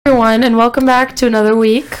everyone, and welcome back to another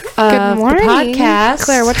week of Good morning. the podcast.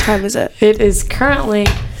 Claire, what time is it? It is currently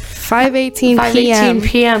 5:18 p.m.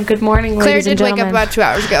 p.m. Good morning, Claire ladies and did wake gentlemen. up about 2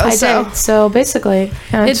 hours ago. I did. So basically,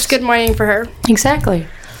 It's good morning for her. Exactly.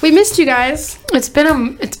 We missed you guys. It's been a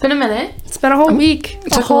minute. It's been a whole week.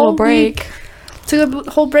 Took a little break. Took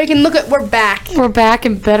a whole break, and look at we're back. We're back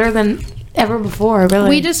and better than ever before. Really.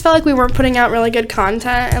 We just felt like we weren't putting out really good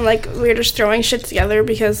content, and like we were just throwing shit together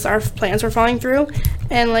because our plans were falling through,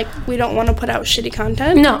 and like we don't want to put out shitty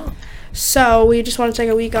content. No. So we just want to take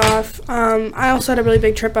a week off. I also had a really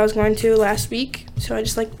big trip I was going to last week, so I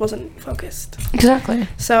just like wasn't focused. Exactly.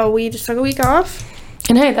 So we just took a week off.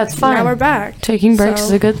 And hey, that's fine. Now we're back. Taking breaks So,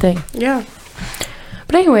 is a good thing. Yeah.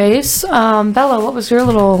 But anyways, Bella, what was your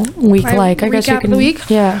little week My like? I guess you recap of can. the week?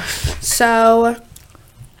 Yeah. So,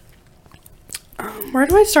 where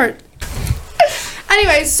do I start?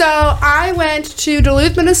 Anyway, so I went to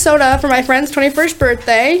Duluth, Minnesota for my friend's 21st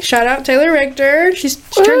birthday. Shout out Taylor Richter. She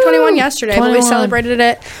turned 21 yesterday, but we 21. celebrated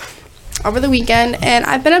it over the weekend. And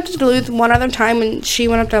I've been up to Duluth one other time, and she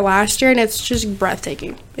went up there last year, and it's just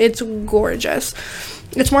breathtaking. It's gorgeous.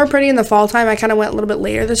 It's more pretty in the fall time. I kind of went a little bit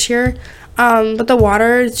later this year. But the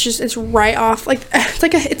water, it's right off, like,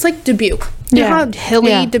 it's like Dubuque. You know how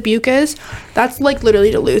hilly Dubuque is? That's, like, literally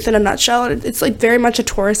Duluth in a nutshell. It's, like, very much a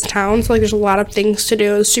tourist town, so, like, there's a lot of things to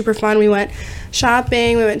do. It was super fun. We went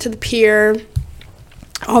shopping. We went to the pier,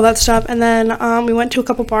 all that stuff. And then we went to a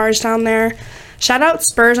couple bars down there. Shout out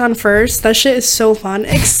Spurs on First. That shit is so fun.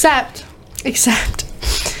 Except,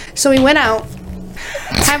 so we went out.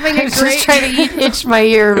 Having a great Just trying to itch my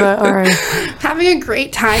ear, but all right. Having a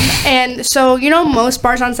great time. And so, you know, most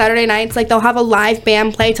bars on Saturday nights, like, they'll have a live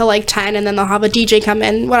band play till like 10, and then they'll have a DJ come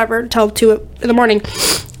in, whatever, till 2 in the morning.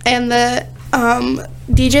 And the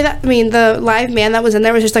the live band that was in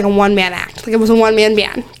there was just like a one-man act. Like, it was a one-man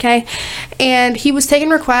band, okay? And he was taking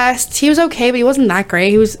requests. He was okay, but he wasn't that great.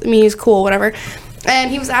 He was cool, whatever.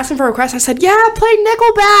 And he was asking for requests. I said, yeah, play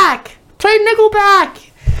Nickelback. Play Nickelback.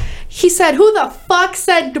 He said, who the fuck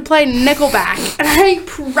said to play Nickelback? And I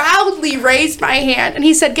proudly raised my hand, and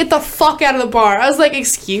he said, get the fuck out of the bar. I was like,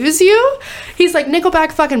 excuse you? He's like,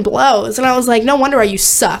 Nickelback fucking blows. And I was like, no wonder why you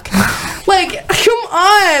suck. Like, come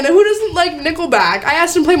on. Who doesn't like Nickelback? I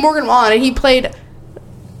asked him to play Morgan Wallen, and he played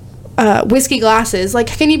Whiskey Glasses. Like,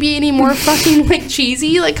 can you be any more fucking, like,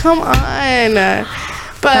 cheesy? Like, come on.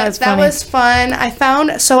 But that was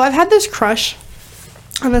fun. So I've had this crush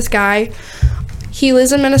on this guy. He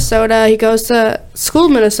lives in Minnesota. He goes to school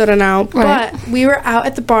in Minnesota now. Right. But we were out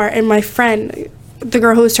at the bar, and my friend, the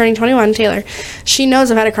girl who was turning 21, Taylor, she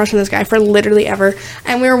knows I've had a crush on this guy for literally ever.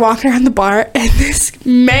 And we were walking around the bar, and this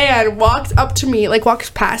man walked up to me, like walks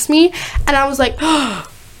past me, and I was like, oh,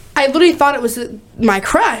 I literally thought it was my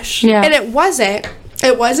crush. Yeah. And it wasn't.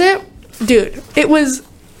 It wasn't. Dude, it was,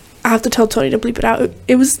 I have to tell Tony to bleep it out.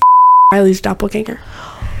 It was Riley's doppelganger.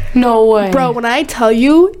 No way. Bro, when I tell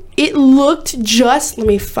you, it looked just... Let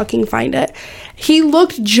me fucking find it. He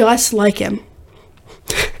looked just like him.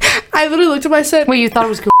 I literally looked at him and I said... Wait, you thought it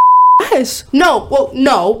was good? Yes. No, well,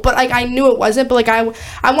 no. But, like, I knew it wasn't. But, like, I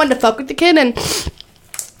wanted to fuck with the kid. And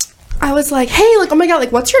I was like, hey, like, oh, my God,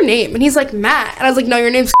 like, what's your name? And he's like, Matt. And I was like, no,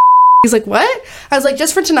 your name's... He's like, what? I was like,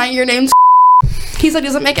 just for tonight, your name's... He's like,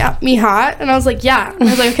 does it make me hot? And I was like, yeah. And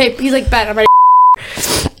I was like, okay. He's like, bet. I'm ready.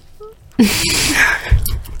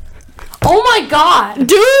 Oh my God.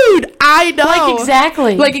 Dude, I know.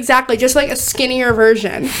 Like exactly. Just like a skinnier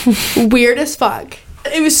version. Weird as fuck.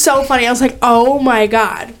 It was so funny. I was like, oh my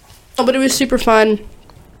God. Oh, but it was super fun.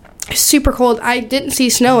 Super cold. I didn't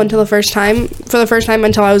see snow for the first time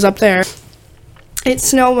until I was up there. It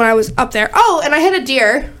snowed when I was up there. Oh, and I hit a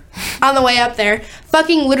deer on the way up there.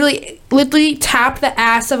 Fucking literally tapped the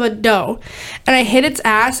ass of a doe. And I hit its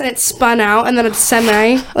ass, and it spun out, and then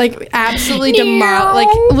it like, absolutely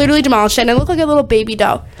literally demolished it. And it looked like a little baby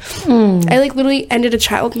doe. I, like, literally ended a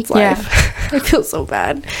child's life. Yeah. I feel so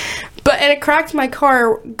bad. And it cracked my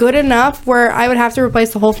car good enough where I would have to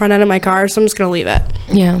replace the whole front end of my car, so I'm just going to leave it.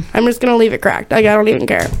 Yeah. I'm just going to leave it cracked. Like, I don't even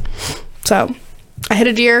care. So, I hit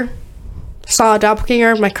a deer, saw a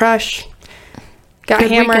doppelganger, my crush, got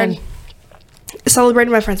hammered. Weekend. Celebrated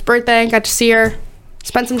my friend's birthday, got to see her,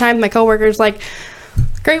 spent some time with my coworkers. Like,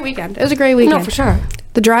 great weekend. It was a great weekend. No, for sure.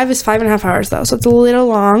 The drive is 5.5 hours though, so it's a little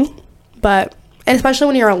long, but especially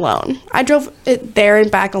when you're alone. I drove it there and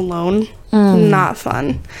back alone. Not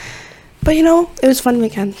fun, but you know, it was a fun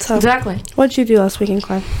weekend. So exactly. What did you do last weekend,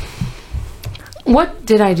 Claire? What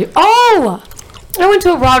did I do? Oh, I went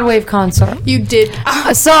to a Rod Wave concert. You did.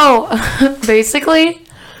 So basically,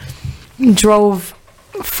 drove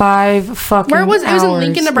 5 fucking Where was it? It was in hours.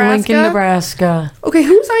 Lincoln, Nebraska? Lincoln, Nebraska. Okay,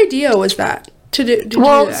 whose idea was that? to do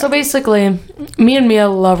Well, that? so basically, me and Mia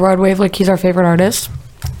love Rod Wave. Like, he's our favorite artist.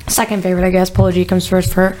 Second favorite, I guess. Polo G comes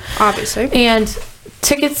first for her. Obviously. And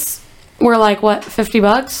tickets were like, what,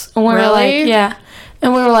 $50? And we were Really? like, yeah.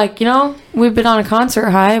 And we were like, you know, we've been on a concert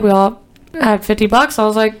high. We all had $50. I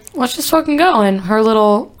was like, let's just fucking go. And her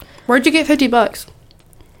little... Where'd you get $50?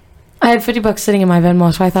 I had $50 sitting in my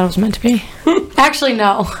Venmo, so I thought it was meant to be. Actually,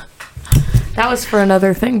 no. That was for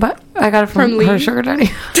another thing, but I got it from Lee? her sugar daddy.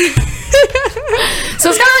 So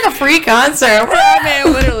it's kind of like a free concert. Yeah,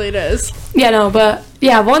 man, literally it is. Yeah, no, but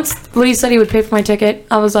yeah, once Lee said he would pay for my ticket,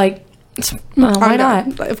 I was like, well, why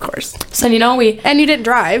not? Of course. So, you know, And you didn't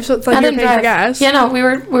drive, so it's like I you didn't paid for drive. gas. Yeah, no, we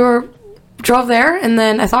drove there, and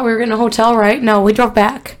then I thought we were getting a hotel, right? No, we drove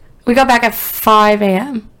back. We got back at 5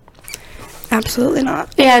 a.m. Absolutely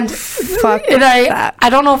not. And Fuck and that. I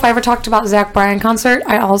don't know if I ever talked about Zach Bryan concert.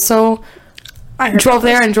 I also I heard drove about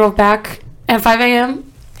there this. and drove back at 5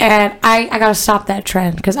 a.m. And I gotta stop that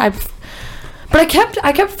trend because I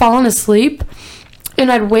kept falling asleep,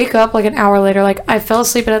 and I'd wake up like an hour later. Like, I fell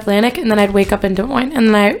asleep in Atlantic, and then I'd wake up in Des Moines, and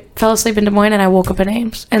then I fell asleep in Des Moines, and I woke up in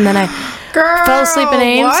Ames, and then I Girl, fell asleep in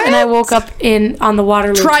Ames, and I woke up on the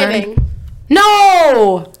Waterloo turn. driving.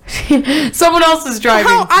 No, someone else is driving.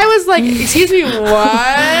 How I was like, excuse me,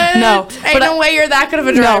 what? No, ain't but no way you're that good of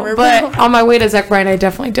a driver. No, but on my way to Zach Bryan, I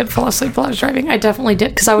definitely did fall asleep while I was driving. I definitely did,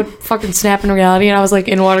 because I would fucking snap in reality, and I was like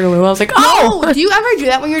in Waterloo. I was like, oh! Oh, do you ever do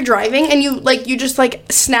that when you're driving and you just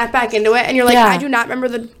like snap back into it and you're like, Yeah. I do not remember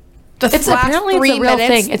the It's last apparently 3 it's a real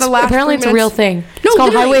minutes, thing. It's the last apparently 3 it's a real minutes. thing. No, It's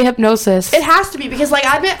called literally. highway hypnosis. It has to be, because like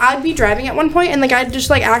I'd be driving at one point and like I'd just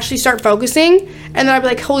like actually start focusing and then I'd be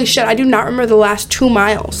like, holy shit, I do not remember the last 2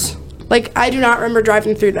 miles. Like, I do not remember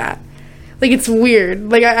driving through that. Like, it's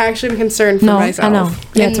weird. Like, I actually am concerned for No, I myself know.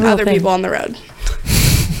 Yeah, and it's a real other thing. people on the road.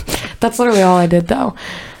 That's literally all I did, though.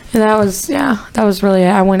 And that was really it.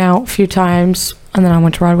 I went out a few times, and then I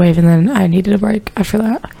went to Rod Wave, and then I needed a break after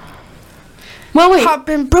that. Well, wait. I've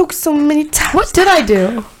been broke so many times. What did I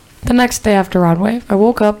do the next day after Rod Wave? I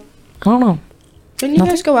woke up. I don't know. Didn't you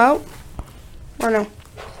Nothing. guys go out? Or no?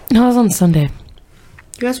 No, it was on Sunday.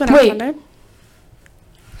 You guys went out Wait. Sunday?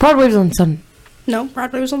 Rod Wave's on Sunday. No,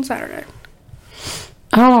 Broadway was on Saturday.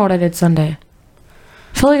 I don't know what I did Sunday.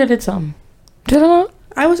 I feel like I did something. Did I not?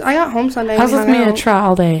 I got home Sunday. I was We with hung me out. at trial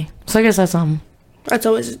all day. So I guess that's something. That's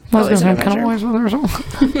always I was an gonna say, kind adventure. of always with her or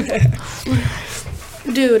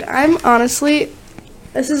something. Dude, I'm honestly,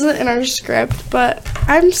 this isn't in our script, but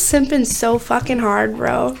I'm simping so fucking hard,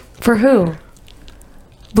 bro. For who?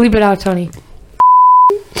 Bleep it out, Tony.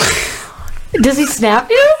 Does he snap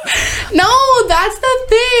you? No, that's the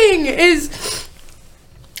thing.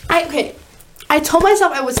 I told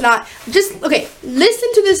myself I was not. Listen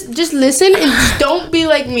to this. Just listen and just don't be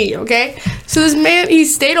like me, okay? So this man, he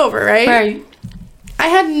stayed over, right? Right. I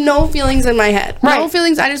had no feelings in my head. No Right.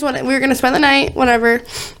 feelings. I just wanted, we were going to spend the night, whatever,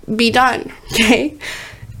 be done, okay?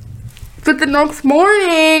 But the next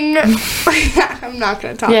morning, I'm not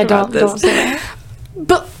going to talk Yeah, about don't this. say that.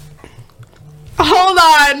 But, hold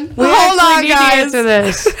on. We hold actually on, need to guys. answer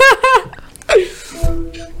this.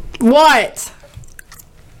 What?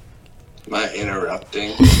 Am I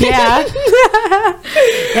interrupting? Yeah.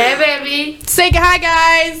 Hey, baby. Say hi,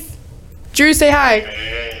 guys. Drew, say hi.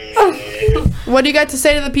 What do you got to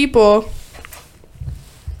say to the people?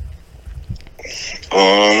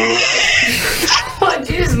 What?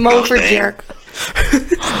 You just moan for jerk.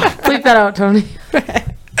 Bleep that out, Tony.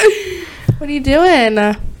 What are you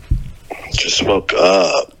doing? Just woke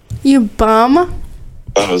up. You bum.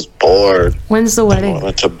 I was bored. When's the I wedding?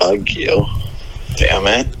 wanted to bug you. Damn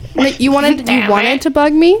it. Wait, you wanted to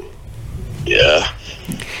bug me? Yeah.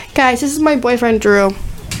 Guys, this is my boyfriend, Drew.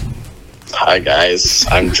 Hi, guys.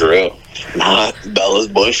 I'm Drew. Not Bella's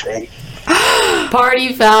boyfriend.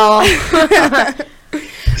 Party foul.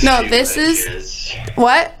 No, this is...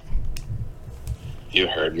 What? You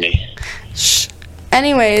heard me. Shh.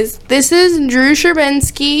 Anyways, this is Drew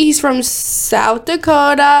Sherbinsky. He's from South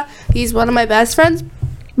Dakota. He's one of my best friends,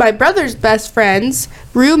 my brother's best friends,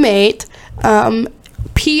 roommate.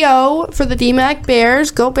 PO for the DMAC Bears.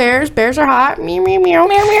 Go Bears. Bears are hot. Meow, meow, meow,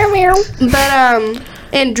 meow, meow, meow. But,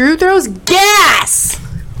 and Drew throws gas.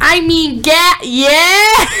 I mean, gas.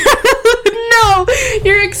 Yeah. No,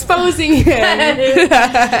 you're exposing him.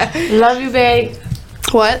 Love you, babe.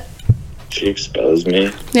 What? She exposed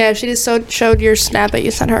me. Yeah, she just showed your snap that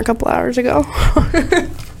you sent her a couple hours ago. I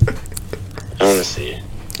want to see.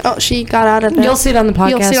 Oh, she got out of it. You'll see it on the podcast.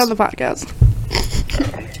 You'll see it on the podcast.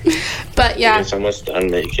 But Yeah. yeah, Is almost done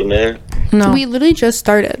making it. No. we literally just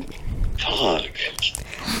started. Fuck.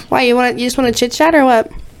 Why, you just want to chit chat or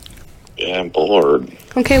what? Yeah, I'm bored.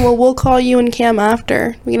 Okay, well, we'll call you and Cam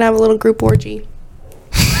after. We can have a little group orgy.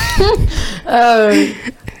 Oh.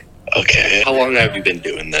 Okay. How long have you been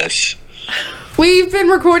doing this? We've been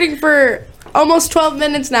recording for almost 12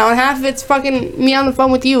 minutes now, and half of it's fucking me on the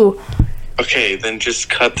phone with you. Okay, then just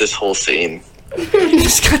cut this whole scene.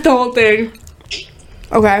 Just cut the whole thing.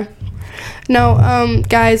 Okay. No,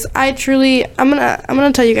 guys, I'm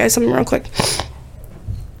gonna tell you guys something real quick.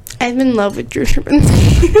 I'm in love with Drew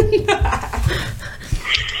Sherbinsky.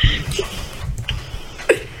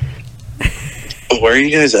 Where are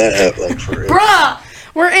you guys at? Like, for real? Bruh!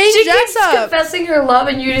 We're in She keeps Jessup. confessing her love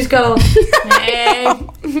and you just go, hey.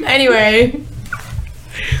 Anyway.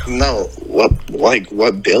 No,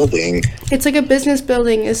 what building? It's like a business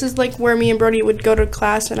building. This is like where me and Brody would go to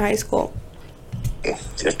class in high school. Do you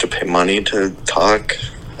have to pay money to talk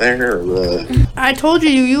there? Or, I told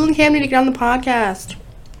you and Cam need to get on the podcast.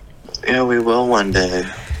 yeah, we will one day.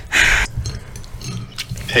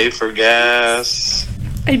 Pay for gas.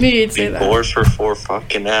 I knew you'd Be say that. bored for 4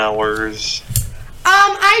 fucking hours.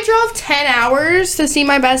 I drove 10 hours to see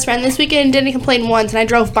my best friend this weekend and didn't complain once, and I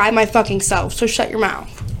drove by my fucking self, so shut your mouth.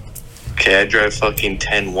 Okay, I drive fucking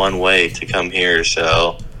 10 one way to come here,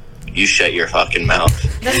 so you shut your fucking mouth.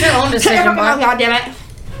 That's your own Shut your decision, fucking mouth, Mark. goddammit.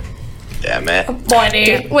 Damn it.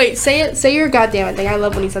 Buddy. Wait, say it. Say your goddamn it thing. I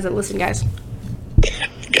love when he says it. Listen, guys.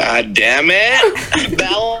 God damn it,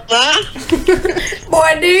 Bella.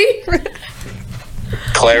 Buddy.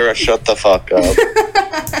 Clara, shut the fuck up.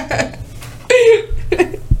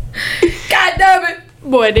 God damn it.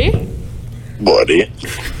 Buddy. Buddy.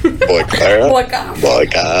 Boy Clara. Boy, God. Boy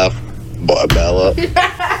Cop. Boy Bella. Boy,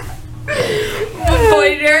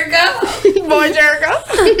 Jericho. Boy, Jericho.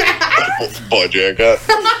 Boy Jericho.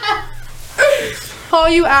 Call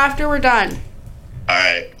you after we're done.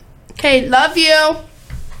 Alright. Okay, love you.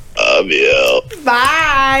 Love you.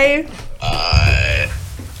 Bye. Bye.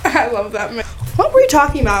 I love that man. What were we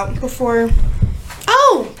talking about before?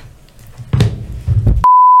 Oh!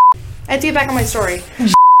 I have to get back on my story.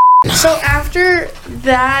 So after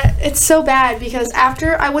that, it's so bad because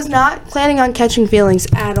after I was not planning on catching feelings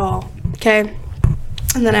at all. Okay?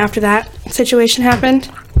 And then after that situation happened,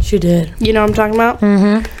 She did. you know what I'm talking about?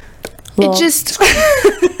 Mm-hmm. It just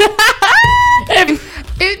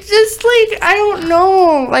it just like I don't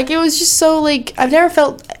know. Like it was just so like I've never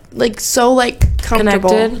felt like so like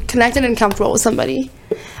comfortable. Connected and comfortable with somebody.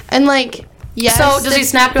 And like yes. So, does he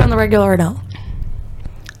snap you on the regular or no?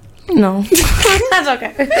 No. That's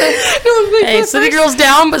okay. Hey, City Girls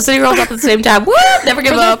down, but City Girls up at the same time. Woo! Never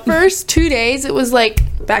give For up. the first 2 days, it was like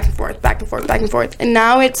back and forth, back and forth, back and forth. And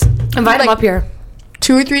now it's Invite him up here.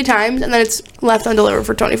 2 or 3 times, and then it's left undelivered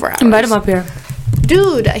for 24 hours. Invite him up here.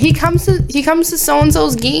 Dude, he comes to so and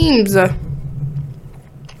so's games.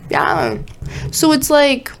 Yeah. So it's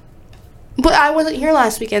like, but I wasn't here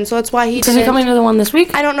last weekend, so that's why he Is he didn't. coming to the one this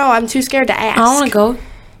week? I don't know. I'm too scared to ask. I don't want to go.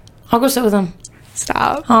 I'll go sit with him.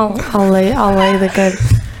 Stop. I'll lay the good.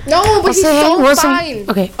 No, but he's say, hey, so Wilson. fine.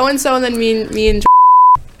 Okay. Oh, and so and then me and.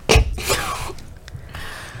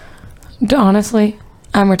 Honestly,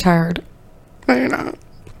 I'm retired. No, you're not.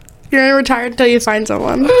 You're retired until you find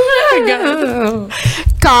someone.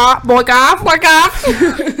 Cough, boy, cough, boy, cough.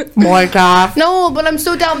 Boy, God. No, but I'm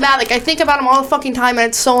so down bad. Like I think about him all the fucking time, and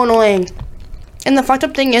it's so annoying. And the fucked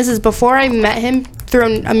up thing is before I met him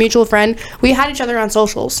through a mutual friend, we had each other on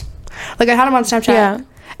socials. Like I had him on Snapchat. Yeah.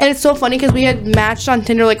 And it's so funny because we had matched on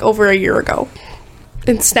Tinder like over a year ago.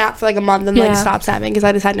 And snapped for like a month and like Yeah. stopped snapping because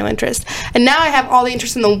I just had no interest. And now I have all the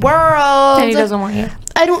interest in the world. And he doesn't want you.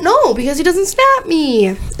 I don't know because he doesn't snap me.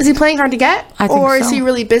 Is he playing hard to get? I think or is so. he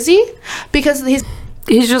really busy? Because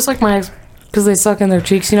He's just like my ex, because they suck in their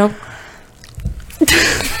cheeks, you know?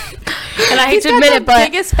 And I hate he's to got admit the it,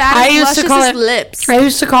 but biggest, fattest, I used to call lusciousest it lips. I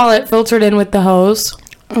used to call it filtered in with the hose,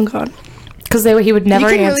 Oh god. because he would never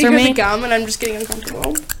you can answer really hear me. the gum and I'm just getting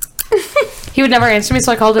uncomfortable. He would never answer me,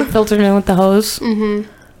 so I called it filtered in with the hose. Mm-hmm.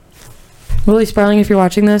 Willie Sparling, if you're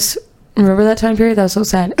watching this, remember that time period? That was so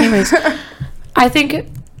sad. Anyways, I think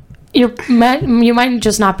you might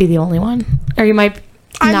just not be the only one, or you might.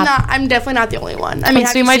 I'm definitely not the only one. I mean,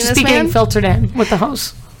 So you might just be getting filtered in with the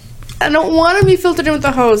hose. I don't want to be filtered in with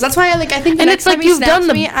the hose. That's why I think the And next it's like time he you've snaps done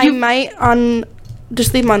the- me, I you- might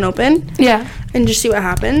just leave him on open Yeah. and just see what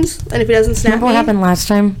happens. And if he doesn't snap Remember what me, happened last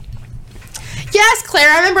time? yes, Claire.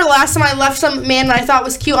 I remember the last time I left some man that I thought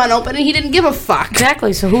was cute on open and he didn't give a fuck.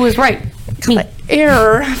 Exactly. So who was right? Me.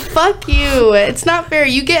 Error. Fuck you. It's not fair.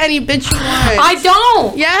 You get any bitch you want. I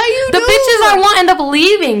don't. Yeah, you The do. bitches I want end up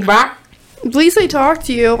leaving, bruh. At least they talk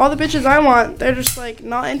to you. All the bitches I want, they're just like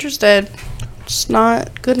not interested. Just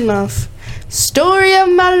not good enough. Story of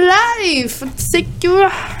my life. Let's take you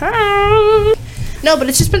home. No, but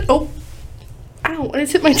it's just been. Oh. Ow, I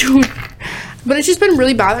just hit my tooth. But it's just been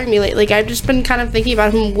really bothering me lately. Like, I've just been kind of thinking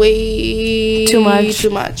about him way Too much. Too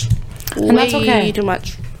much. And that's okay. Too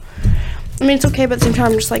much. I mean, it's okay, but at the same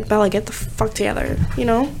time, I'm just like, Bella, get the fuck together, you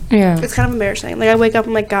know? Yeah. It's kind of embarrassing. Like, I wake up,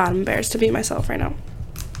 I'm like, God, I'm embarrassed to be myself right now.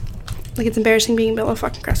 Like, it's embarrassing being Bella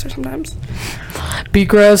fucking Cresser sometimes. Be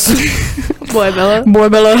gross. Boy, Bella. Boy,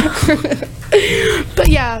 Bella. But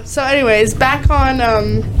yeah, so anyways, back on,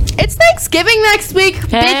 it's Thanksgiving next week,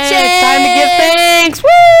 Hey, bitches! it's time to give thanks. Woo!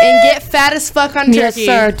 And get fat as fuck on turkey. Yes,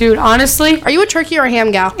 sir. Dude, honestly, Are you a turkey or a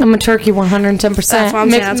ham gal? I'm a turkey 110%. That's what I'm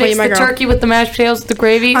saying. That's why Mix you're my the girl. turkey with the mashed potatoes, with the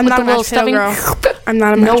gravy, I'm with not the a little mashed potato stuffing. girl. I'm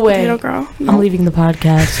not a No mashed way. potato girl. I'm leaving the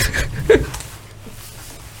podcast.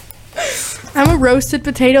 I'm a roasted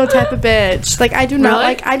potato type of bitch. Like, I do not Really?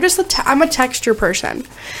 like, I'm just I'm a texture person.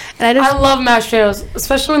 And I just, I love mashed potatoes,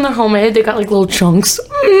 especially when they're homemade. They got like little chunks.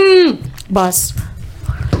 Bust.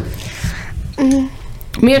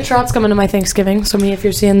 Mia Trout's coming to my Thanksgiving, so Mia, if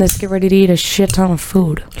you're seeing this, get ready to eat a shit ton of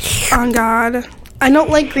food. oh God. I don't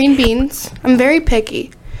like green beans. I'm very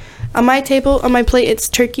picky. On my plate, it's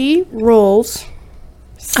turkey, rolls.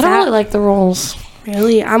 I don't really like the rolls.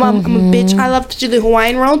 Really? I'm a bitch. I love to do the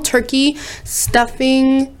Hawaiian roll, turkey,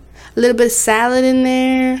 stuffing, a little bit of salad in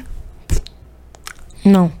there.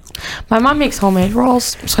 No. My mom makes homemade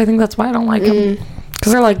rolls, so I think that's why I don't like them.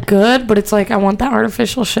 Because they're like good, but it's like I want that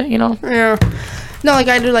artificial shit, you know? Yeah. No, like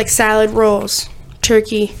I do like salad rolls,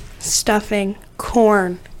 turkey, stuffing,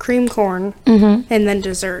 corn, cream corn, and then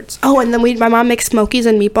desserts. Oh, and then my mom makes smokies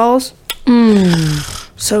and meatballs.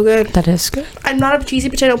 So good. That is good. I'm not a cheesy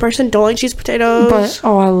potato person. Don't like cheesy potatoes. But,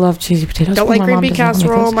 oh, I love cheesy potatoes. Don't but like my green mom bean does not make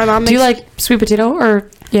casserole. those. My mom Do you makes- like sweet potato or,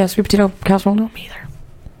 sweet potato casserole? No, me either.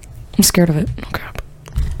 I'm scared of it. Oh, crap.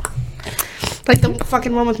 like the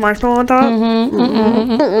fucking one with marshmallow on top.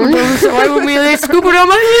 So why would they scoop it on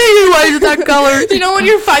my head? Why is it that color? You know when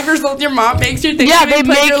you're 5 years old, your mom makes you think. Yeah, they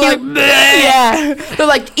make you. Yeah. They're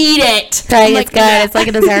like, eat it. Right, I'm it's good. It's like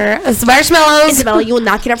a dessert. It's marshmallows. Isabella, you will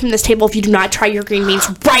not get up from this table if you do not try your green beans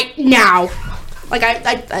right now. Like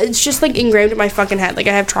I it's just like ingrained in my fucking head. Like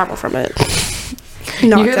I have trauma from it.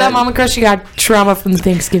 Not You hear that, Mama Crush? You got trauma from the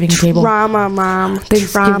Thanksgiving table. Trauma, mom.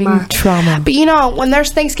 Thanksgiving trauma. But you know, when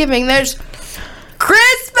there's Thanksgiving, there's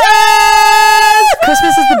Christmas.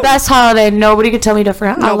 Christmas is the best holiday. Nobody could tell me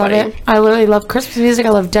different. Nobody. I love it. I literally love Christmas music. I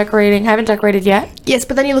love decorating. I haven't decorated yet. Yes,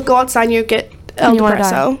 but then you go outside and you get El You wanna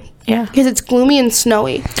die. Depresso Yeah. because it's gloomy and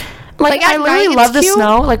snowy. Like I at literally night, love it's the cute.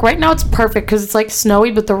 snow. Like right now it's perfect because it's like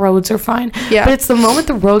snowy, but the roads are fine. Yeah. But it's the moment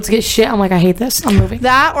the roads get shit, I'm like, I hate this. I'm moving.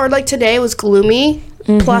 That or like today was gloomy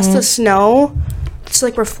plus the snow just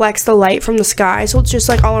like reflects the light from the sky, so it's just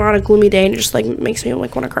like all around a gloomy day and it just like makes me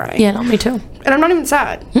like want to cry. Yeah, no, me too. And I'm not even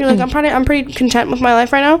sad. You know, like I'm pretty content with my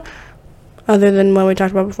life right now, other than what we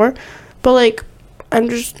talked about before. But like I'm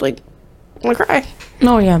just like want to cry.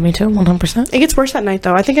 No, yeah, me too. 100%. It gets worse at night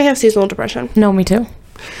though. I think I have seasonal depression. No, me too.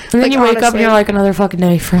 And then Like, you wake up honestly. and you're like another fucking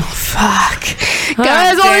day for. Fuck.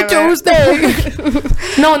 Guys, only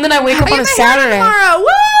Tuesday. No, and then I wake up on a Saturday. Tomorrow. Woo!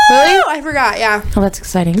 Really? I forgot. Yeah. Oh, that's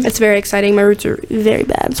exciting. It's very exciting. My roots are very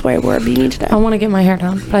bad. That's why I wore a beanie today. I want to get my hair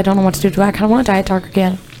done, but I don't know what to do. Do I kind of want to dye it dark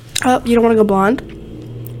again? Oh, you don't want to go blonde?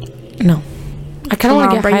 No. I kind of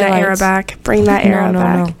want to get bring that era highlights. back. Bring that era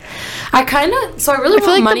back. No. I kind of. So I really I feel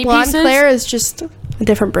want like money the blonde pieces. Claire is just a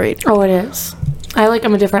different breed. Oh, it is. I have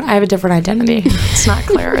a different identity. It's not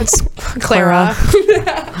Claire. It's Clara.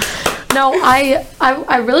 No,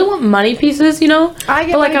 I really want money pieces, you know. I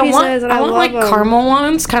get but like money I want pieces and I I want love like 'em. caramel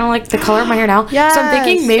ones, kind of like the color of my hair now. So I'm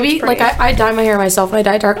thinking Yes, maybe that's like pretty. I dye my hair myself and I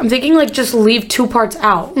dye it dark. I'm thinking like just leave 2 parts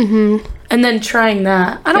out, and then trying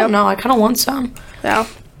that. I don't Yep. know. I kind of want some. Yeah.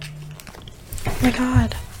 Oh my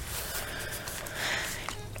god.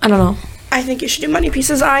 I don't know. I think you should do money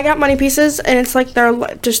pieces. I got money pieces, and it's like they're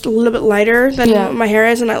just a little bit lighter than Yeah. what my hair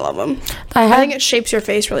is, and I love them. I I think had it shapes your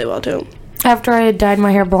face really well too. after I had dyed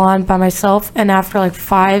my hair blonde by myself, and after like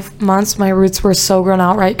 5 months, my roots were so grown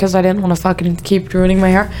out, right? Because I didn't want to fucking keep ruining my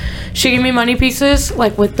hair. She gave me money pieces,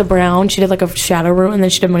 like with the brown. She did like a shadow root, and then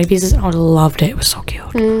she did money pieces. I loved it. It was so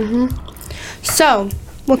cute. So,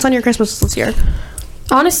 what's on your Christmas list this year?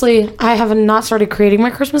 Honestly, I have not started creating my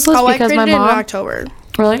Christmas list Oh, I because created my it in mom. October.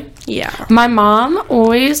 Really? Yeah. My mom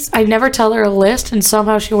always. I never tell her a list, and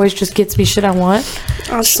somehow she always just gets me shit I want.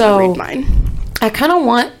 I'll just So- read mine. I kind of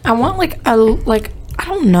want. I want like a like. I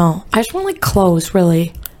don't know. I just want like clothes,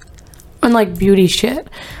 really, and like beauty shit.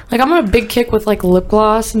 Like I'm on a big kick with like lip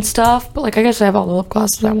gloss and stuff, but like I guess I have all the lip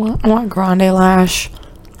glosses I want. I want Grande Lash.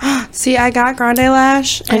 See, I got Grande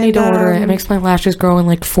Lash. I need to order it. It um, makes my lashes grow in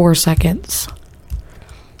like 4 seconds.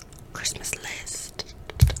 Christmas list.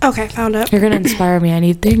 Okay, found it. You're gonna inspire me. I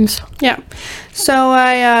need things. Yeah. So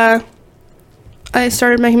I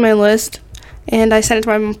started making my list, and I sent it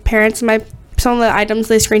to my parents. And some of the items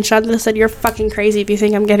they screenshot, they said, "You're fucking crazy if you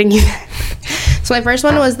think I'm getting you that." So my first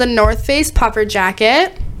one was the North Face puffer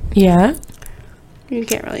jacket. Yeah. You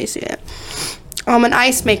can't really see it. An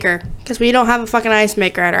ice maker, because we don't have a fucking ice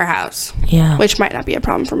maker at our house, Yeah. which might not be a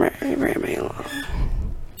problem for very long.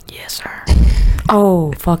 Yes, sir.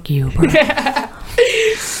 Oh, fuck you, bro. Then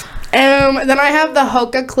I have the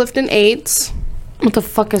Hoka Clifton 8s. What the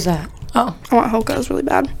fuck is that? Oh. I want Hoka's really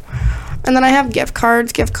bad. And then I have gift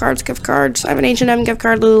cards. I have an H&M gift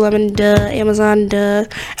card, Lululemon, duh, Amazon, duh.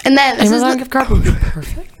 And then this Amazon is gift card would be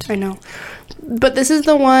perfect. I know. But this is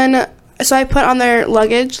the one, so I put on their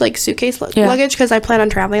luggage, like suitcase luggage, because I plan on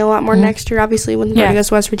traveling a lot more next year, obviously, when I go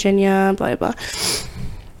to West Virginia, blah, blah, blah.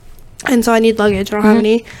 And so I need luggage. I don't have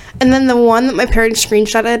any. And then the one that my parents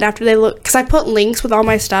screenshotted after they looked, because I put links with all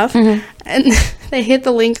my stuff, and they hit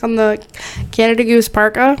the link on the Canada Goose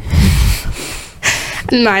parka.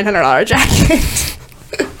 $900 jacket.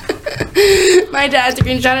 My dad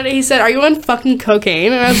screenshotted it. He said, "Are you on fucking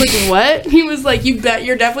cocaine?" And I was like, "What?" He was like, "You bet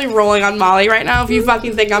you're definitely rolling on Molly right now if you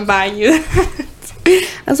fucking think I'm buying you that." I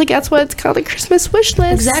was like, "That's what it's called, a Christmas wish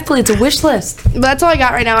list." Exactly, it's a wish list. But that's all I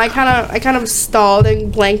got right now. I kind of stalled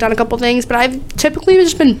and blanked on a couple things, but I've typically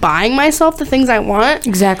just been buying myself the things I want.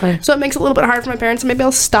 Exactly. So it makes it a little bit hard for my parents, and maybe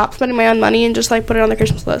I'll stop spending my own money and just like put it on the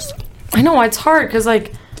Christmas list. I know, it's hard because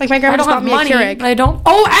like my grandma I don't just bought have me money. a Keurig. I don't.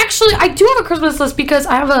 Oh, actually, I do have a Christmas list because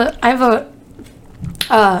I have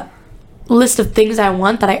a list of things I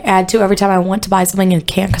want that I add to every time I want to buy something and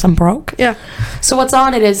can't because I'm broke. Yeah. So what's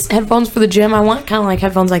on it is headphones for the gym. I want kind of like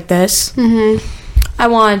headphones like this. I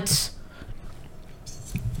want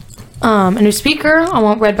a new speaker. I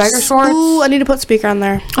want red biker shorts. Ooh, I need to put speaker on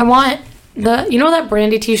there. I want that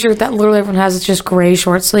Brandy t-shirt that literally everyone has. It's just gray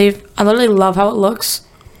short sleeve. I literally love how it looks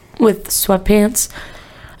with sweatpants.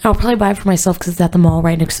 I'll probably buy it for myself because it's at the mall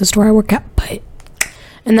right next to the store I work at.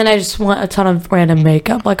 And then I just want a ton of random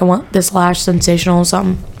makeup. Like I want this lash sensational or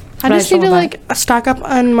something. I just need to like stock up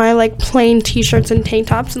on my like plain t-shirts and tank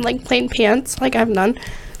tops and like plain pants. Like I have none.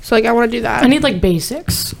 So like I want to do that. I need like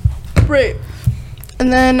basics. Right.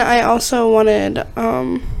 And then I also wanted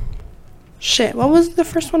what was the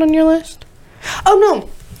first one on your list? Oh no.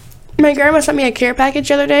 My grandma sent me a care package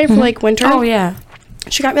the other day for like winter. Oh yeah.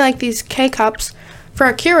 She got me like these K-cups for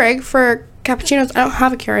a Keurig for cappuccinos. I don't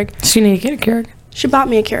have a Keurig. So you need to get a Keurig. She bought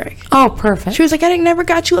me a Keurig. Oh, perfect. She was like, "I never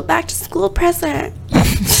got you a back to school present."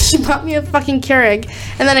 She bought me a fucking Keurig.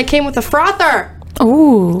 And then it came with a frother.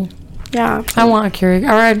 Ooh. Yeah. I want a Keurig.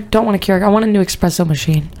 Or I don't want a Keurig. I want a new espresso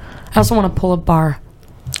machine. I also want a pull-up bar.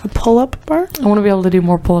 A pull-up bar? I want to be able to do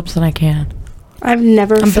more pull-ups than I can. I've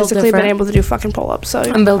never built physically been different. able to do fucking pull-ups, so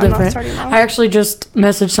I'm built different. not starting now. I actually just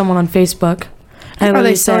messaged someone on Facebook. And Are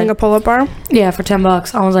they selling a pull-up bar? Yeah, for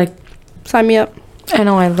 $10. I was like, Sign me up. I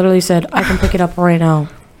know. I literally said I can pick it up right now.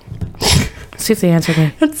 See if they answered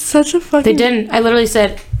me. That's such a fucking... They didn't. I literally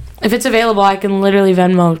said, if it's available, I can literally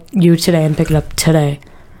Venmo you today and pick it up today.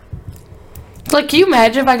 Like, can you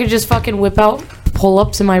imagine if I could just fucking whip out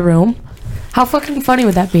pull-ups in my room? How fucking funny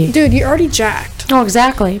would that be? Dude, you're already jacked. Oh,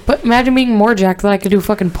 exactly. But imagine being more jacked that I could do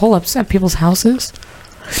fucking pull-ups at people's houses.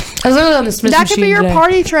 I was literally on the Smith That machine could be your today.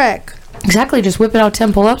 party trick. Exactly. Just whipping out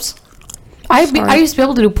 10 pull-ups. I used to be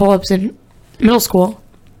able to do pull-ups in middle school.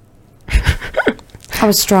 I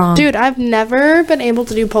was strong. Dude, I've never been able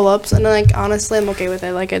to do pull-ups, and like honestly, I'm okay with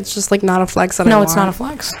it. Like it's just like not a flex that I No, want. it's not a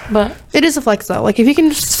flex. But It is a flex though. Like if you can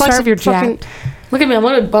just flex start if you're fucking... jacked. Look at me. I'm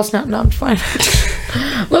literally busting out. No, I'm fine.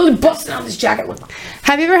 Literally busting out this jacket.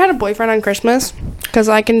 Have you ever had a boyfriend on Christmas? Because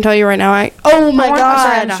I can tell you right now, oh my god,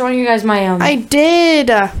 Sorry, I'm showing you guys my I did.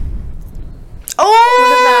 Oh,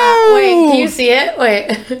 Look at that. Wait, can you see it?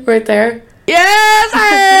 Wait, right there.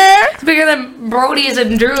 Yes, It's bigger than Brody's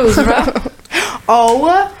and Drew's, bro.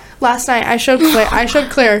 Oh, last night I showed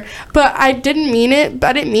Claire, but I didn't mean it.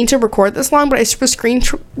 I didn't mean to record this long, but I was screen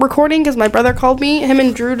recording because my brother called me. Him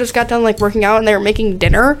and Drew just got done like working out, and they were making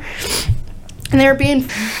dinner, and they were being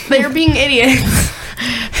idiots.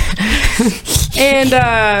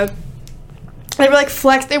 And they were like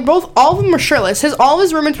flex. They were both, all of them were shirtless. All of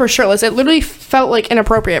his roommates were shirtless. It literally felt like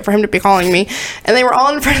inappropriate for him to be calling me. And they were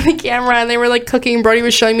all in front of the camera, and they were like cooking. Brody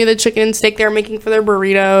was showing me the chicken and steak they were making for their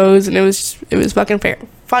burritos, and it was fucking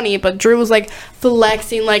funny. But Drew was like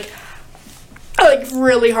flexing like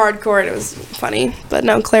really hardcore, and it was funny. But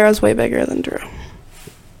no, Clara's way bigger than Drew.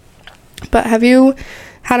 But have you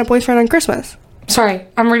had a boyfriend on Christmas? Sorry,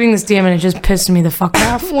 I'm reading this DM and it just pissed me the fuck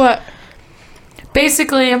off. What?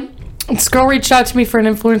 Basically, this girl reached out to me for an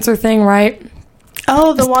influencer thing, right?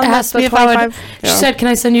 Oh, the one that's asked me the if I would. 25. She Yeah. said, "Can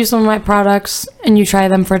I send you some of my products and you try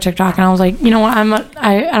them for TikTok?" And I was like, "You know what?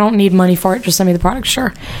 I don't need money for it. Just send me the products,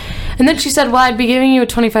 sure." And then she said, "Well, I'd be giving you a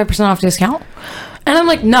 25% off discount." And I'm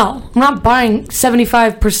like, "No, I'm not buying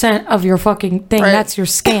 75% of your fucking thing. Right. That's your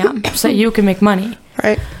scam, so that you can make money."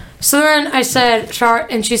 Right. So then I said,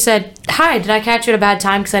 and she said, "Hi, did I catch you at a bad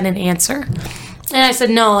time?" Because I didn't answer. And I said,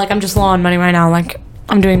 "No, like, I'm just low on money right now. Like,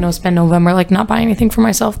 I'm doing no spend November, like, not buying anything for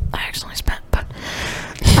myself." I actually spent, but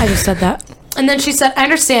I just said that. And then she said, "I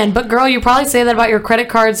understand, but girl, you probably say that about your credit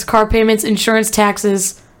cards, car payments, insurance,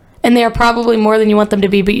 taxes, and they are probably more than you want them to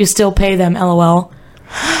be, but you still pay them, LOL."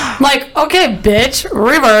 Like, okay, bitch,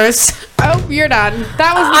 reverse. Oh, you're done.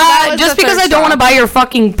 That was Just the because third I don't want to straw. buy your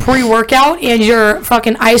fucking pre-workout and your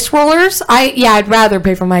fucking ice rollers, I'd rather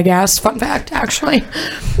pay for my gas. Fun fact, actually.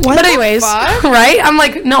 What But the anyways, fuck? right? I'm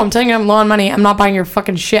like, no, I'm telling you, I'm low on money. I'm not buying your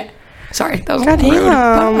fucking shit. Sorry, that was God rude. But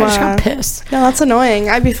I just damn. got pissed. No, that's annoying.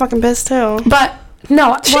 I'd be fucking pissed too. But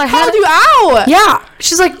no, She well, I had called you out. Yeah,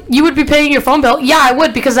 she's like, you would be paying your phone bill. Yeah, I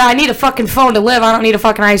would because I need a fucking phone to live. I don't need a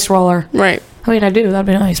fucking ice roller. Right. I mean, I do. That'd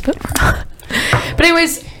be nice, but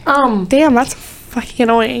anyways, Damn, that's fucking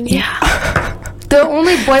annoying. yeah. The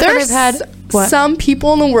only boyfriend I've There's had. What? some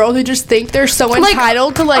people in the world who just think they're so Like,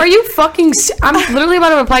 entitled to Are you fucking? I'm literally about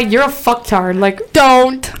to reply. You're a fucktard. Like,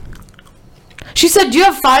 don't. she said, "Do you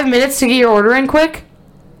have 5 minutes to get your order in quick?"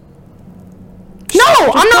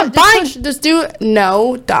 No, I'm not buying. Just do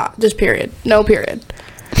no dot. Just period. No period.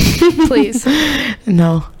 Please.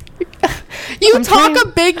 No. You I'm talk trying- a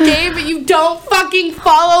big game, but you don't fucking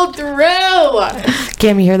follow through.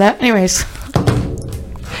 Can't you hear that? Anyways,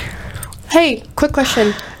 Hey, quick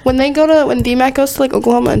question. When DMAC goes to like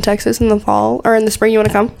Oklahoma and Texas in the fall or in the spring, you want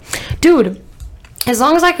to come? dude, as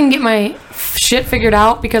long as I can get my shit figured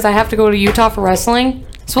out, because I have to go to Utah for wrestling.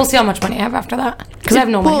 So we'll see how much money I have after that. Because I have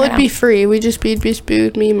no money Well, right it'd be free. We just be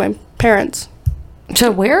me and my parents now.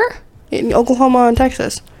 To where? in Oklahoma and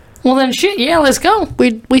Texas. Well then, shit. Yeah, let's go.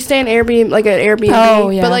 We stay in Airbnb, like an Airbnb. Oh,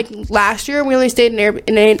 yeah. But like last year, we only stayed in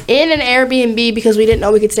an Airbnb because we didn't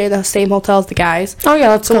know we could stay in the same hotel as the guys. Oh yeah,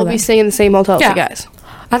 let's So go. we'll then. be staying in the same hotel as Yeah. the guys.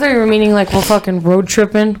 I thought you were meaning like we're fucking road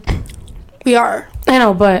tripping. We are. I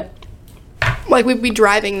know, but Like we'd be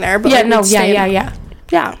driving there, but yeah, like, no, we'd stay in-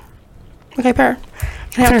 yeah. Okay, pair.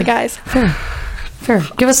 Can I have Sure. the guys? Fair.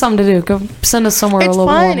 Give us something to do. Go send us somewhere It's a little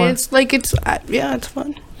fun. warmer. It's like it's it's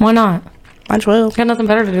fun. Why not? Might as well. Got nothing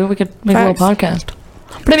better to do. We could make a little podcast.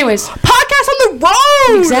 But anyways, Podcast on the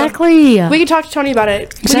road. exactly. We can talk to Tony about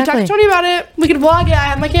it. We can talk Exactly. to Tony about it. We can vlog it. I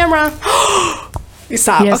have my camera. You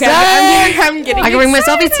stop. Yes, okay, sir. I'm getting I can bring my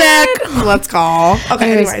selfie excited. stick. Let's go.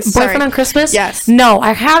 Okay, anyways. boyfriend sorry. on Christmas? Yes. No,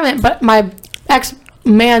 I haven't. But my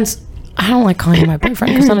ex-man's. I don't like calling him my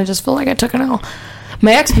boyfriend because then I just feel like I took an L.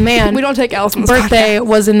 My ex-man. We don't take L's on this birthday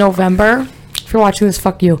was in November. If you're watching this,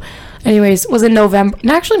 fuck you. Anyways, was in November.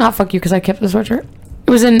 No, actually not fuck you because I kept the sweatshirt. It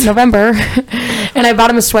was in November, and I bought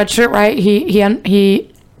him a sweatshirt. Right, he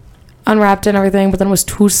unwrapped it and everything, but then it was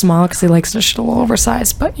too small because he likes the shit a little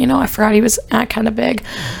oversized. But you know, I forgot he was kind of big.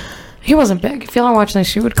 He wasn't big. If y'all are watching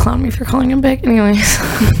this, you would clown me for calling him big.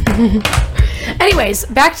 Anyways,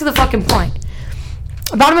 back to the fucking point.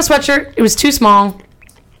 I bought him a sweatshirt. It was too small.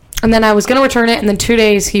 And then I was going to return it. And then 2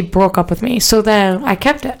 days, he broke up with me. So then I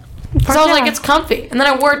kept it. So I was like, it's comfy. And then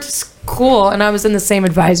I wore it to school. And I was in the same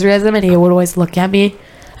advisory as him. And he would always look at me.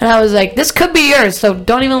 And I was like, this could be yours. So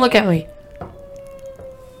don't even look at me.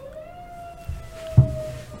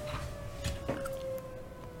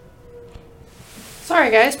 Sorry,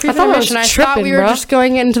 guys. I thought I was Pre-intermission. I thought tripping, we were bro. just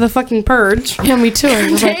going into the fucking purge. Yeah, me too. I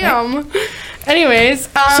was like, Damn. Anyways,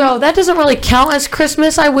 so that doesn't really count as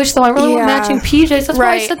Christmas. I wish, though. I really want Yeah. matching PJs. That's why I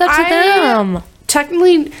Right. said that to them.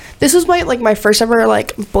 technically, this was my first ever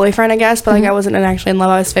like boyfriend, I guess. But like I wasn't actually in love.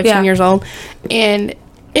 I was 15 Yeah. years old, and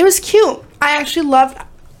it was cute. I actually loved.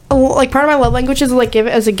 Like part of my love language is like give it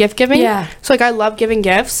as a gift giving. Yeah. So like I love giving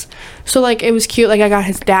gifts. So like it was cute. Like I got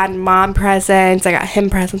his dad and mom presents. I got him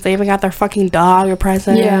presents. They even got their fucking dog a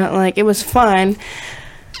present. Yeah. Like it was fun.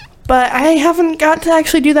 But I haven't got to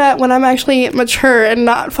actually do that when I'm actually mature and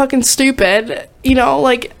not fucking stupid. You know,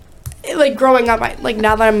 like growing up, like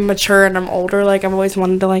now that I'm mature and I'm older, like I've always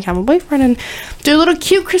wanted to like have a boyfriend and do a little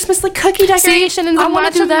cute Christmas like cookie decoration and I then want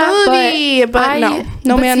watch to do a that, movie. But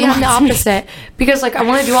no man See, I'm the wants me. opposite because like I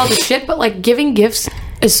want to do all the shit, but like giving gifts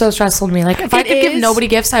is so stressful to me. Like if I It could give is. nobody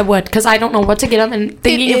gifts, I would because I don't know what to get them and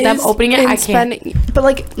thinking of them is opening it, I can't. spending- but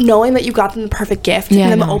like knowing that you got them the perfect gift Yeah, and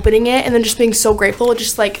I them know. opening it and then just being so grateful,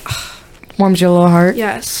 just like Warms your little heart.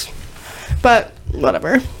 yes. But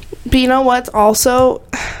whatever. But you know what's also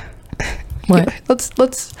What?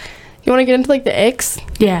 let's you want to get into like the icks?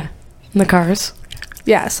 Yeah. In the cars.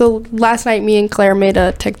 yeah. So last night, me and Claire made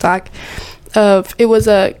a TikTok of it was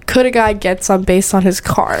a could a guy get some based on his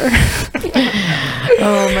car.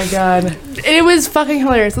 Oh my god. It was fucking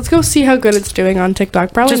hilarious. Let's go see how good it's doing on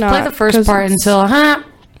TikTok. Probably Just not. play the first part until,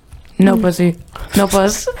 no pussy. No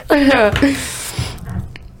puss.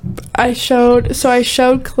 I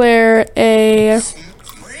showed Claire a.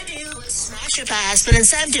 We're gonna do Smasher Pass, but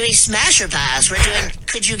instead of doing Smasher Pass, we're doing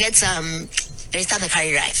Could You Get Some based on the car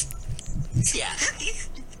you drive. Yeah.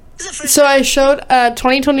 So I showed a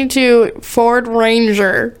 2022 Ford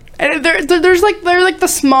Ranger. And they're like the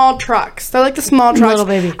small trucks. They're like the small trucks. Little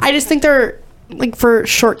baby. I just think they're like for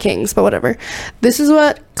short kings, but whatever. This is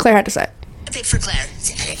what Claire had to say. Pick for Claire.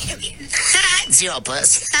 0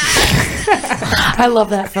 puss. I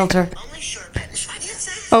love that filter. Only short men.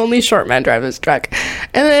 Only short men drive this truck.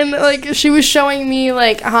 And then like she was showing me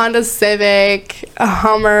like a Honda Civic, a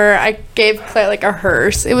Hummer. I gave Claire like a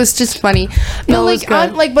hearse. It was just funny. But was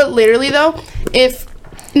good. but literally though, if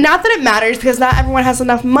not that it matters because not everyone has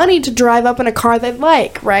enough money to drive up in a car they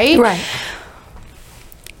like, right? Right.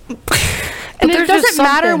 And it there's just doesn't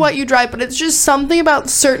matter something. what you drive, but it's just something about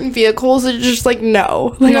certain vehicles that just like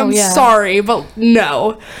no. Like No, I'm yeah. sorry, but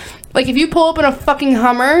no. Like if you pull up in a fucking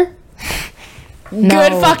Hummer, No.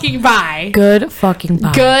 good fucking bye. Good fucking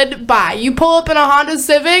bye. Goodbye. You pull up in a Honda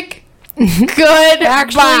Civic, good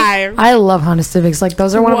Actually, bye. I love Honda Civics. Like,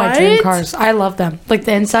 those are one of my dream What? cars. I love them. Like,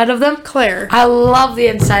 the inside of them. Claire, I love the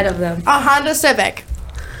inside of them. a Honda Civic.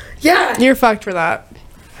 Yeah. You're fucked for that.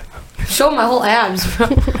 Show my whole abs, bro.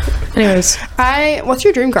 Anyways, What's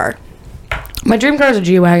your dream car? my dream car is a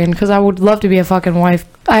G-Wagon because I would love to be a fucking wife.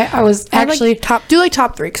 I was actually... top 3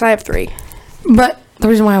 because I have 3. But the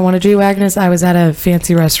reason why I want a G-Wagon is I was at a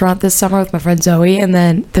fancy restaurant this summer with my friend Zoe, and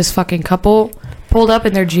then this fucking couple pulled up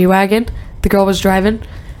in their G-Wagon. The girl was driving.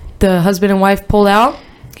 The husband and wife pulled out.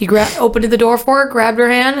 He opened the door for her, grabbed her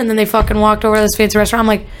hand, and then they fucking walked over to this fancy restaurant. I'm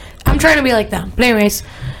like, I'm trying to be like them. But anyways,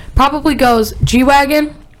 probably goes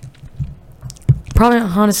G-Wagon, probably a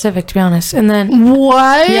Honda Civic, to be honest. And then...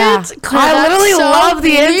 What? Yeah, Claire, I that's literally so love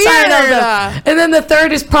the inside of weird. them. And then the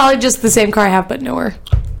third is probably just the same car I have, but newer.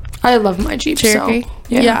 I love my Jeep. Cherokee. So,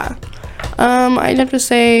 Yeah. I'd have to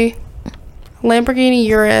say Lamborghini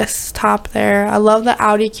Urus top there. I love the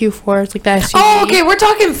Audi Q4. It's like that SUV. Oh, okay. We're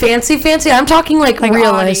talking fancy. I'm talking like Audi.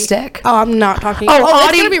 realistic. Oh, I'm not talking. Oh, Oh, Audi-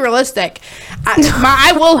 it's gonna be realistic.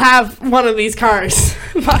 I will have one of these cars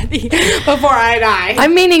before I die.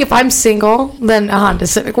 I'm meaning if I'm single, then a Honda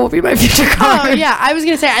Civic will be my future car. Oh yeah, I was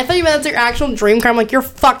gonna say. I thought you meant that's your actual dream car. I'm like, you're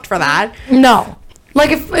fucked for that. No.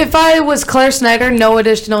 Like, if I was Claire Snyder, no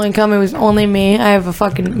additional income, it was only me, I have a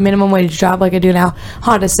fucking minimum wage job like I do now,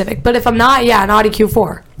 Honda Civic. But if I'm not, yeah, an Audi Q4,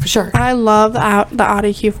 for sure. I love the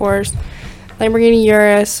Audi Q4s, Lamborghini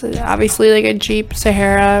Urus, obviously like a Jeep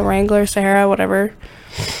Sahara, Wrangler Sahara, whatever.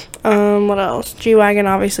 What else? G-Wagon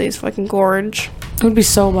obviously is fucking gorge. It would be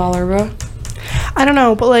so baller, bro. I don't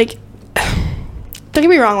know, but like, don't get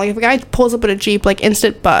me wrong. Like, if a guy pulls up in a Jeep, like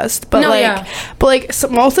instant bust. But No, like, yeah. so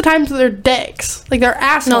most of the times they're dicks. Like they're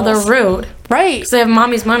assholes. No, they're rude. right, Because they have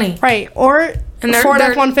mommy's money. right, or And they're- Ford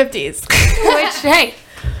they're- F-150s. Which, hey,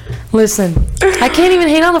 listen, I can't even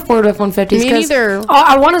hate on the Ford F-150s. Me 'cause neither.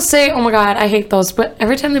 I want to say, oh my god, I hate those. But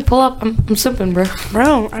every time they pull up, I'm simping, bro.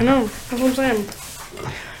 Bro, I know. That's what I'm saying.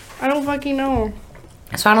 I don't fucking know.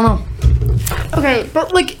 So I don't know. Okay,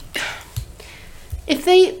 but like, if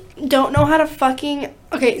they don't know how to fucking...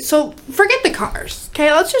 Okay, so forget the cars.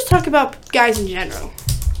 Okay, let's just talk about guys in general.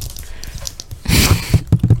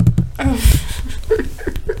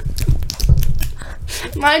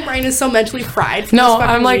 My brain is so mentally fried. from No, this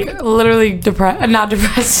fucking I'm like week. literally depressed. Not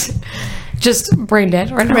depressed. Just brain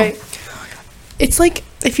dead right now. Right. It's like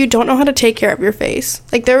if you don't know how to take care of your face.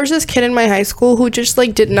 Like there was this kid in my high school who just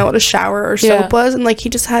like didn't know what a shower or soap Yeah. was, and like he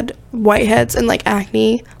just had whiteheads and like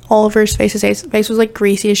acne all over his face. His face was like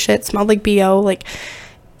greasy as shit, smelled like BO. Like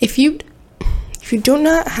if you don't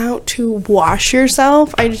know how to wash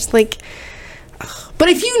yourself, I just like. But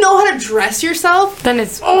if you know how to dress yourself, Then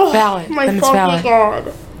it's oh valid. my Then it's fucking valid.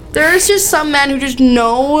 god. There's just some men who just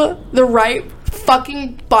know the right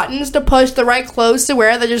fucking buttons to push, the right clothes to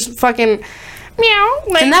wear that just fucking meow.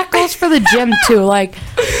 Like, And that goes for the gym too. Like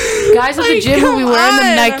guys at the Like, gym who be come wearing the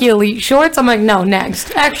on. Nike Elite shorts. I'm like, no,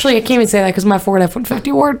 next. Actually, I can't even say that because my Ford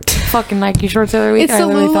F-150 wore fucking Nike shorts the other week. it's I the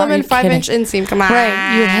literally thought, are you Lululemon 5-inch kidding? inseam. Come on.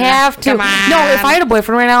 Right, you have to. Come on. No, if I had a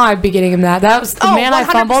boyfriend right now, I'd be getting him that. That was the Oh, man I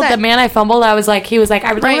fumbled. 100%. The man I fumbled. I was like, he was like,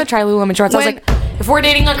 I really Right. want to try Lululemon shorts. I was When- like, if we're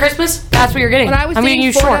dating on Christmas, that's what you're getting. When I was I'm getting dating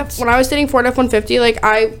you Ford shorts. when I was dating Ford F-150,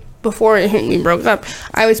 like before we broke up,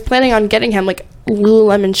 I was planning on getting him like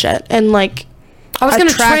Lululemon shit and like I was going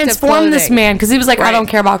to attractive transform this clothing. man because he was like, I Right. don't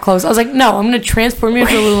care about clothes. I was like, no, I'm going to transform you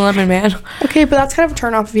into a Lululemon man. Okay, but that's kind of a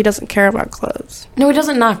turn off if he doesn't care about clothes. No, he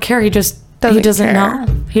doesn't not care. He just Doesn't he doesn't care. know.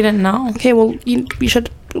 He didn't know. Okay, well, you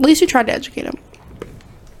should, at least you tried to educate him.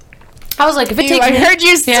 I was like, if it takes I me- heard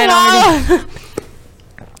you Yeah, no,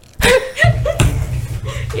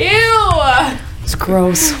 Ew! it's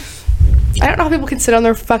gross. I don't know how people can sit on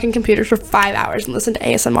their fucking computers for 5 hours and listen to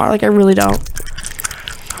ASMR. Like, I really don't.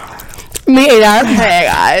 Me either. Hey,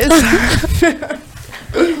 guys.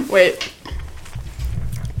 Wait.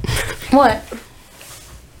 What?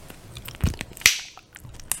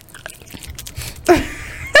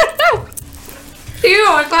 Ew,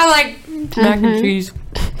 I thought like mac and cheese.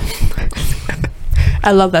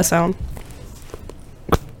 I love that sound.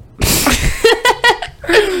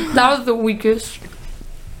 That was the weakest.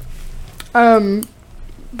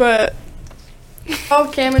 But... Oh,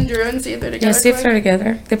 Cam and Drew and see if they're together. Yeah, see if they're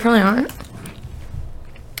together. They probably aren't.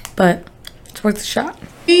 But it's worth a shot.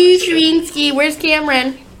 Shrinsky, where's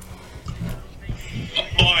Cameron?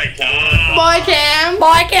 Boy, Tom. Boy, Cam.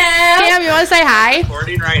 Bye, Cam. Cam, you want to say hi?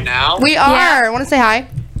 Recording right now? We are. Want to say hi?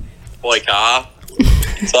 Boy, Tom.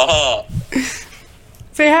 What's up?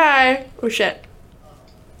 Say hi. Oh, shit.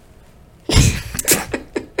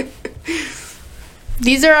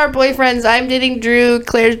 These are our boyfriends. I'm dating Drew.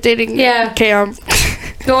 Claire's dating Cam.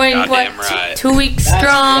 Going, Goddamn what, right. 2 weeks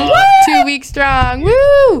strong. 2 weeks strong.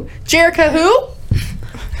 Woo! Jerica who?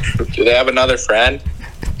 Do they have another friend?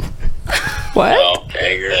 What? No,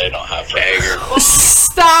 Kager. They don't have Kager.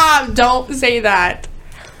 Stop! Don't say that.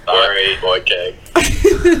 Sorry, boy, Keg.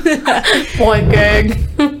 Boy,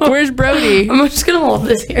 gang. Where's Brody? I'm just gonna hold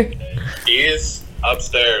this here. He's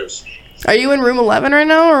upstairs. Are you in room 11 right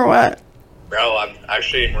now or what? Bro, I'm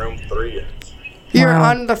actually in room 3. You're Wow.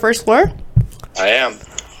 on the first floor? I am.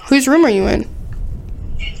 Whose room are you in?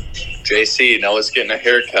 JC, Noah's getting a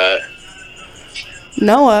haircut.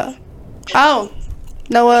 Noah. Oh.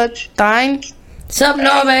 Noah Dine. What's up,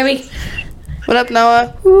 Noah, baby? What up,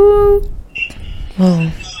 Noah? Woo. Whoa.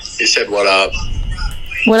 He said, what up?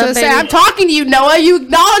 What So up, say, baby? I'm talking to you, Noah. You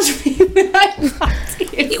acknowledge me. I'm talking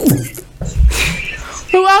to you.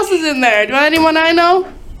 Who else is in there? Do anyone I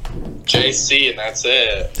know? JC, and that's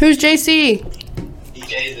it. Who's JC?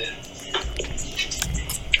 Jason.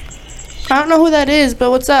 I don't know who that is,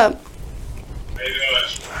 but what's up? How you doing?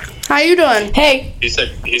 How you doing? Hey, He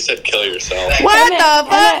said kill yourself. What the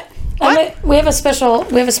fuck? Emmett, we have a special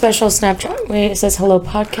Snapchat. Wait, it says hello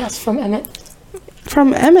podcast from Emmett.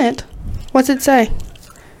 From Emmett. What's it say?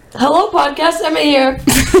 Hello podcast, Emmett here.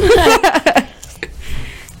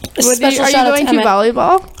 Special Are you shout out going to to Emmett.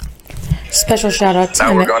 volleyball? Special shout out to Now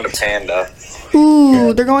we're Emmett. going to Panda.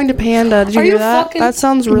 Ooh, they're going to Panda. Did you Are hear you that? fucking- That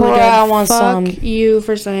sounds really Bruh, good. I want Fuck some. you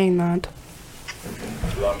for saying that.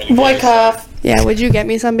 You want me to Boy get cough. Yeah, would you get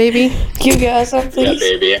me some, baby? You guys, some? Yeah,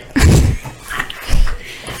 baby.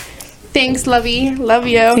 Thanks, lovey. Love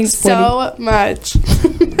you Thanks, so much.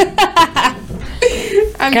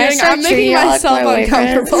 I'm Can I start making treating you like myself my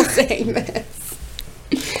uncomfortable saying this.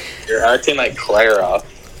 You're acting like Clara.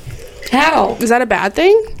 How? Is that a bad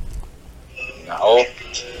thing? No.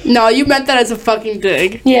 No, you meant that as a fucking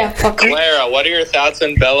dig. Yeah, fucker. Clara, what are your thoughts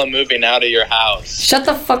on Bella moving out of your house? Shut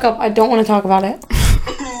the fuck up. I don't want to talk about it.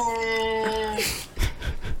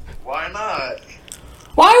 Why not?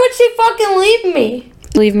 Why would she fucking leave me?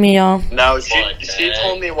 Leave me, y'all. No, she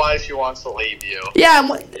told me why she wants to leave you. Yeah,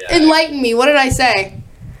 enlighten me. What did I say?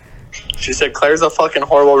 She said Claire's a fucking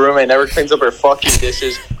horrible roommate, never cleans up her fucking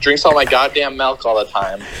dishes, drinks all my goddamn milk all the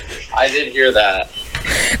time. I did hear that.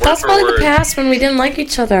 That's for probably the word. past when we didn't like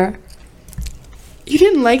each other. You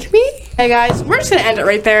didn't like me? Hey guys, we're just gonna end it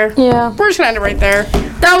right there. Yeah. We're just gonna end it right there.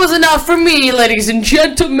 That was enough for me, ladies and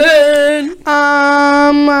gentlemen.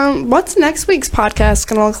 What's next week's podcast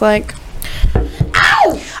gonna look like?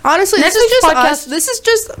 Ow! Honestly, Next this is week's just podcast- us. This is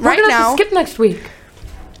just We're right gonna have now. to skip next week.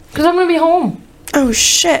 Because I'm going to be home. Oh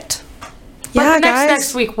shit. But Yeah,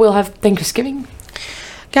 next week we'll have Thanksgiving.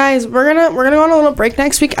 Guys, we're gonna go on a little break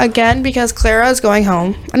next week again because Clara is going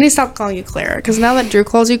home. I need to stop calling you Clara because now that Drew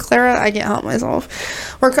calls you Clara, I can't help myself.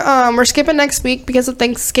 We're skipping next week because of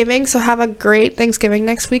Thanksgiving, so have a great Thanksgiving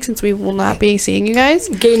next week since we will not be seeing you guys.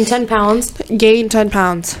 Gain 10 pounds. Gain 10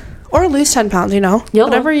 pounds or lose 10 pounds, YOLO.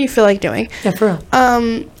 whatever you feel like doing. Yeah, for real.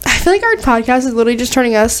 I feel like our podcast is literally just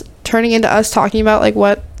turning into us talking about like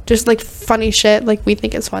what just like funny shit like we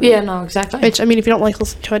think is funny. Yeah, no, exactly. Which I mean, if you don't like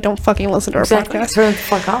listen to it, don't fucking listen to our Exactly. podcast. Turn the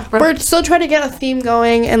fuck off, bro. We're still trying to get a theme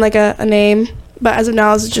going and like a name, but as of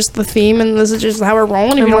now, this is just the theme and this is just how we're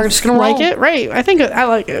rolling. If And you we're don't just gonna like roll. it, right? I think I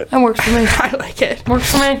like it. That works for me. I like it.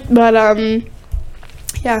 Works for me. But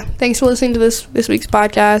yeah, thanks for listening to this week's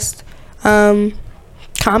podcast.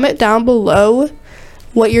 comment down below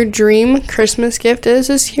what your dream Christmas gift is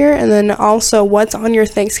this year, and then also what's on your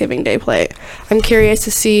Thanksgiving Day plate. I'm curious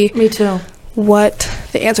to see Me too. what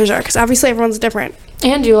the answers are, because obviously everyone's different.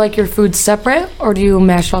 And do you like your food separate, or do you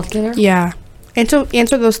mash it all together? Yeah.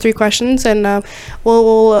 Answer those 3 questions, and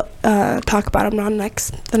we'll talk about them on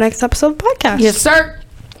the next episode of the podcast. Yes, sir.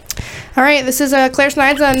 All right, this is Claire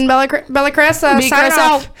Snides and Bella Chris. Be Signing Chris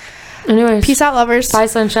off. Anyways. Peace out, lovers. Bye,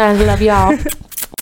 sunshine. Love y'all.